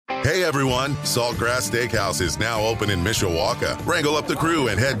Hey everyone, Saltgrass Steakhouse is now open in Mishawaka. Wrangle up the crew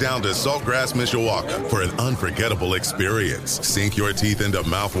and head down to Saltgrass Mishawaka for an unforgettable experience. Sink your teeth into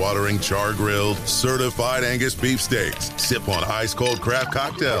mouth-watering char-grilled, certified Angus beef steaks. Sip on ice-cold craft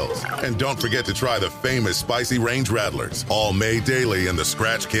cocktails. And don't forget to try the famous spicy range rattlers, all made daily in the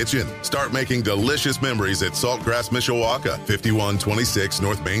Scratch Kitchen. Start making delicious memories at Saltgrass Mishawaka, 5126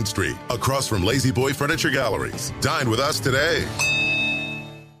 North Main Street, across from Lazy Boy Furniture Galleries. Dine with us today.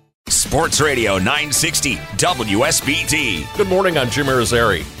 Sports Radio 960 WSBT. Good morning, I'm Jim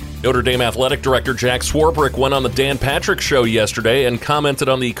Irizarry. Notre Dame Athletic Director Jack Swarbrick went on the Dan Patrick Show yesterday and commented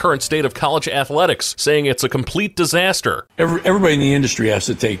on the current state of college athletics, saying it's a complete disaster. Everybody in the industry has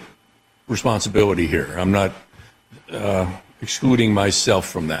to take responsibility here. I'm not excluding myself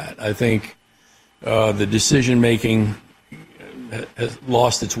from that. I think the decision-making has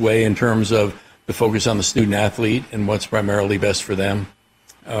lost its way in terms of the focus on the student-athlete and what's primarily best for them.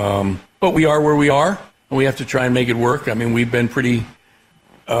 But we are where we are, and we have to try and make it work. I mean, we've been pretty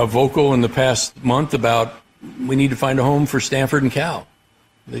vocal in the past month about we need to find a home for Stanford and Cal.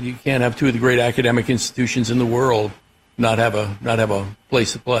 That you can't have two of the great academic institutions in the world not have a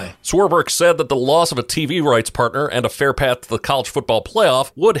place to play. Swarbrick said that the loss of a TV rights partner and a fair path to the college football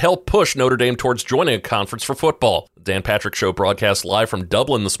playoff would help push Notre Dame towards joining a conference for football. The Dan Patrick Show broadcast live from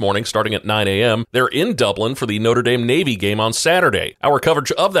Dublin this morning starting at 9 a.m. They're in Dublin for the Notre Dame-Navy game on Saturday. Our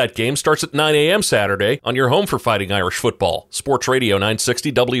coverage of that game starts at 9 a.m. Saturday on your home for Fighting Irish football. Sports Radio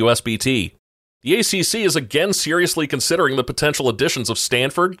 960 WSBT. The ACC is again seriously considering the potential additions of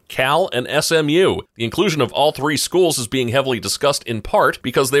Stanford, Cal, and SMU. The inclusion of all three schools is being heavily discussed in part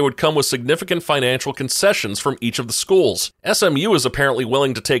because they would come with significant financial concessions from each of the schools. SMU is apparently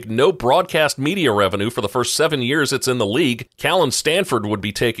willing to take no broadcast media revenue for the first 7 years it's in the league. Cal and Stanford would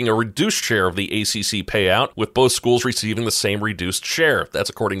be taking a reduced share of the ACC payout, with both schools receiving the same reduced share.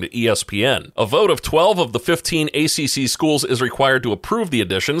 That's according to ESPN. A vote of 12 of the 15 ACC schools is required to approve the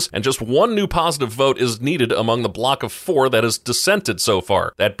additions, and just one new positive vote is needed among the block of 4 that has dissented so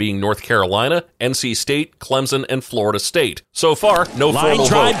far, that being North Carolina, NC State, Clemson, and Florida State. So far, no formal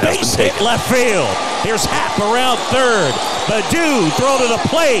vote has been taken. Hit left field. Here's Happ around third. Badu throw to the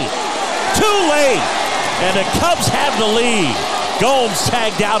plate. Too late. And the Cubs have the lead. Gomes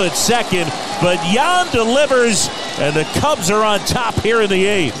tagged out at second, but Jan delivers, and the Cubs are on top here in the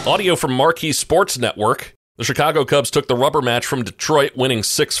 8th. Audio from Marquee Sports Network. The Chicago Cubs took the rubber match from Detroit, winning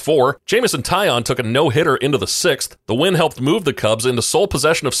 6-4. Jamison Taillon took a no-hitter into the 6th. The win helped move the Cubs into sole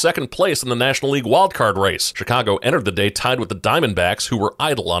possession of second place in the National League wildcard race. Chicago entered the day tied with the Diamondbacks, who were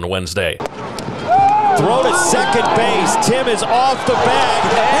idle on Wednesday. Throw to second base. Tim is off the bag,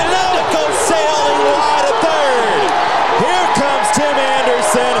 and now it goes sailing wide at third. Here comes Tim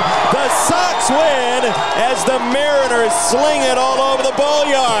Anderson. The Sox win as the Mariners sling it all over the ball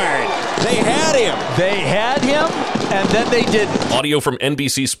yard. They had him, and then they didn't. Audio from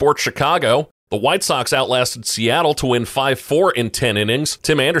NBC Sports Chicago. The White Sox outlasted Seattle to win 5-4 in 10 innings.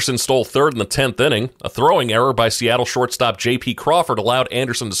 Tim Anderson stole third in the 10th inning. A throwing error by Seattle shortstop J.P. Crawford allowed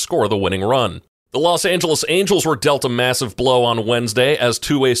Anderson to score the winning run. The Los Angeles Angels were dealt a massive blow on Wednesday as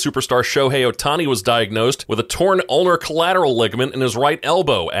two-way superstar Shohei Ohtani was diagnosed with a torn ulnar collateral ligament in his right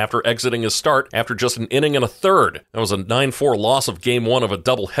elbow after exiting his start after just an inning and a third. That was a 9-4 loss of Game 1 of a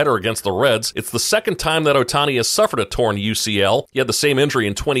doubleheader against the Reds. It's the second time that Ohtani has suffered a torn UCL. He had the same injury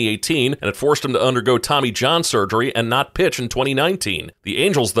in 2018, and it forced him to undergo Tommy John surgery and not pitch in 2019. The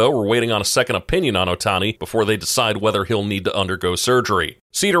Angels, though, were waiting on a second opinion on Ohtani before they decide whether he'll need to undergo surgery.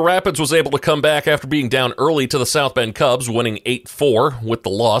 Cedar Rapids was able to come back after being down early to the South Bend Cubs, winning 8-4. With the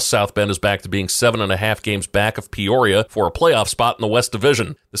loss, South Bend is back to being 7.5 games back of Peoria for a playoff spot in the West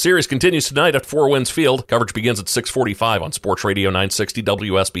Division. The series continues tonight at Four Winds Field. Coverage begins at 6:45 on Sports Radio 960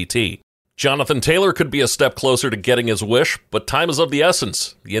 WSBT. Jonathan Taylor could be a step closer to getting his wish, but time is of the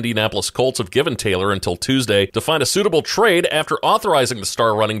essence. The Indianapolis Colts have given Taylor until Tuesday to find a suitable trade after authorizing the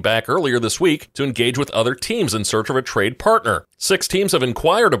star running back earlier this week to engage with other teams in search of a trade partner. 6 teams have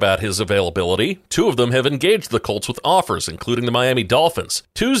inquired about his availability. 2 of them have engaged the Colts with offers, including the Miami Dolphins.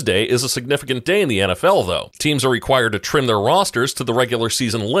 Tuesday is a significant day in the NFL, though. Teams are required to trim their rosters to the regular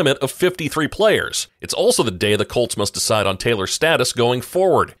season limit of 53 players. It's also the day the Colts must decide on Taylor's status going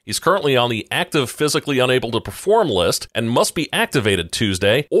forward. He's currently on the active physically unable to perform list and must be activated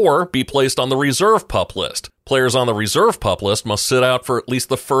Tuesday or be placed on the reserve PUP list. Players on the reserve PUP list must sit out for at least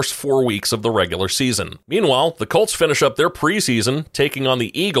the first 4 weeks of the regular season. Meanwhile, the Colts finish up their preseason, taking on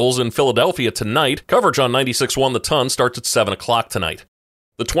the Eagles in Philadelphia tonight. Coverage on 96.1 The Ton starts at 7 o'clock tonight.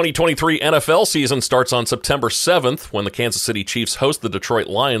 The 2023 NFL season starts on September 7th when the Kansas City Chiefs host the Detroit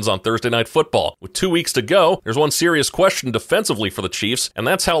Lions on Thursday Night Football. With 2 weeks to go, there's one serious question defensively for the Chiefs, and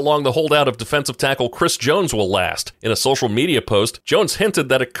that's how long the holdout of defensive tackle Chris Jones will last. In a social media post, Jones hinted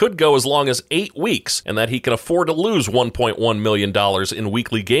that it could go as long as 8 weeks and that he can afford to lose $1.1 million in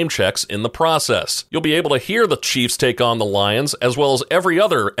weekly game checks in the process. You'll be able to hear the Chiefs take on the Lions as well as every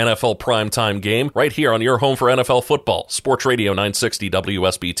other NFL primetime game right here on your home for NFL football, Sports Radio 960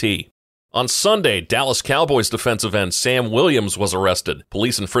 WSBT. On Sunday, Dallas Cowboys defensive end Sam Williams was arrested.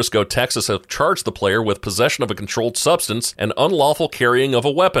 Police in Frisco, Texas have charged the player with possession of a controlled substance and unlawful carrying of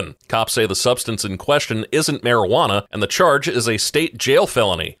a weapon. Cops say the substance in question isn't marijuana, and the charge is a state jail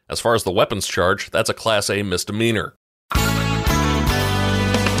felony. As far as the weapons charge, that's a Class A misdemeanor.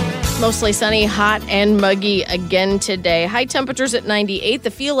 Mostly sunny, hot, and muggy again today. High temperatures at 98.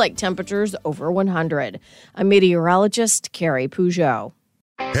 The feel-like temperatures over 100. I'm meteorologist Carrie Peugeot.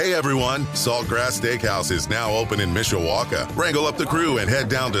 Hey everyone, Saltgrass Steakhouse is now open in Mishawaka. Wrangle up the crew and head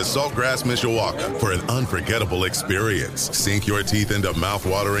down to Saltgrass Mishawaka for an unforgettable experience. Sink your teeth into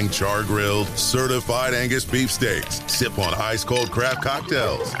mouth-watering char-grilled, certified Angus beef steaks. Sip on ice-cold craft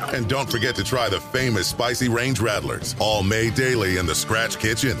cocktails. And don't forget to try the famous spicy range rattlers, all made daily in the Scratch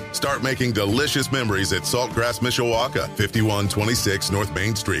Kitchen. Start making delicious memories at Saltgrass Mishawaka, 5126 North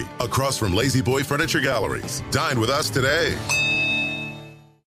Main Street, across from Lazy Boy Furniture Galleries. Dine with us today.